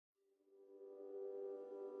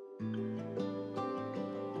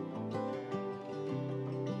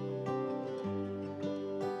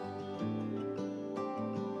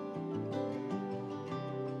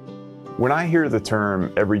When I hear the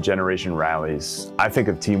term Every Generation Rallies, I think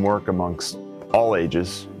of teamwork amongst all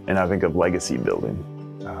ages, and I think of legacy building.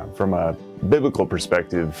 From a biblical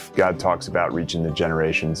perspective, God talks about reaching the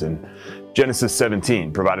generations in Genesis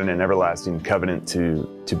 17, providing an everlasting covenant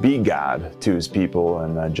to be God to his people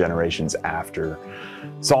and the generations after.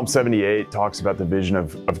 Psalm 78 talks about the vision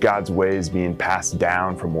of God's ways being passed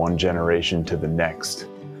down from one generation to the next.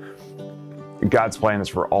 God's plan is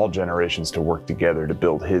for all generations to work together to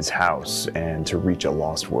build his house and to reach a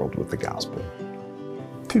lost world with the gospel.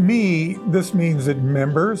 To me, this means that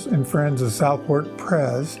members and friends of Southport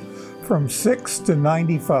Pres from 6 to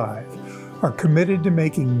 95 are committed to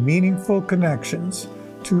making meaningful connections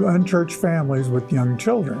to unchurched families with young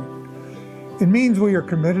children. It means we are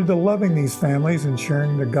committed to loving these families and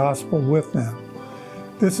sharing the gospel with them.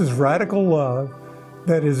 This is radical love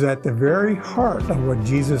that is at the very heart of what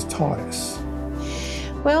Jesus taught us.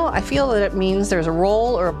 Well, I feel that it means there's a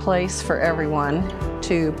role or a place for everyone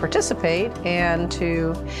to participate and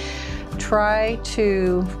to try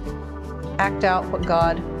to act out what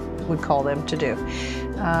God would call them to do.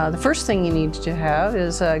 The first thing you need to have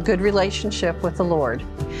is a good relationship with the Lord.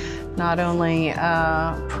 Not only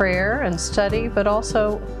prayer and study, but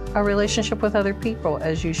also a relationship with other people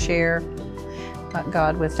as you share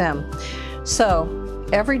God with them. So,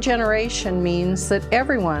 every generation means that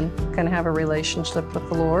everyone can have a relationship with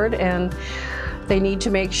the Lord, and they need to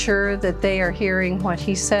make sure that they are hearing what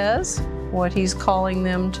he says, what he's calling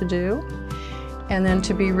them to do, and then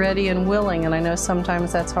to be ready and willing. And I know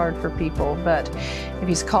sometimes that's hard for people, but if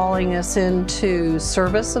he's calling us into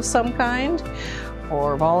service of some kind,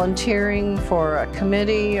 or volunteering for a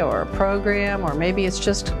committee or a program, or maybe it's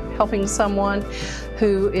just helping someone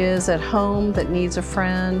who is at home that needs a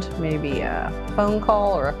friend, maybe a phone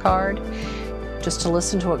call or a card, just to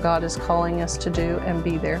listen to what God is calling us to do and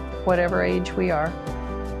be there, whatever age we are.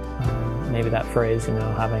 Maybe that phrase,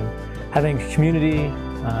 having a community,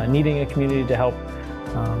 needing a community to help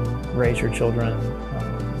raise your children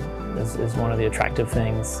is one of the attractive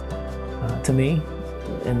things to me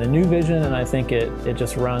in the new vision, and I think it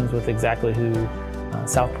just runs with exactly who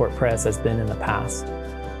Southport Pres has been in the past,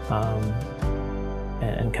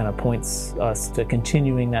 and kind of points us to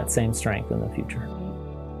continuing that same strength in the future.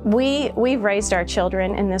 We've raised our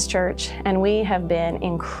children in this church, and we have been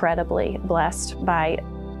incredibly blessed by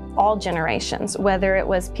all generations, whether it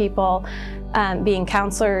was people being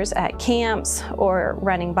counselors at camps or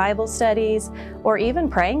running Bible studies or even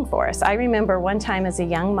praying for us. I remember one time as a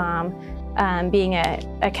young mom being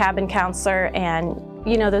a cabin counselor, and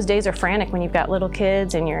those days are frantic when you've got little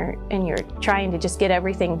kids and you're trying to just get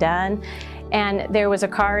everything done. And there was a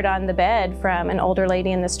card on the bed from an older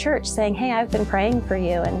lady in this church saying, "Hey, I've been praying for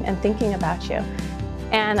you and thinking about you."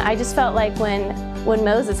 And I just felt like when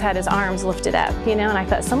Moses had his arms lifted up, and I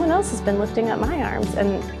thought someone else has been lifting up my arms,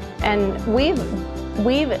 and we've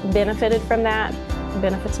benefited from that.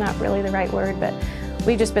 Benefit's not really the right word, but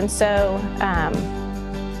we've just been so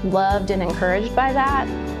loved and encouraged by that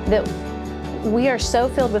we are so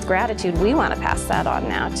filled with gratitude. We want to pass that on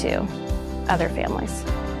now to other families.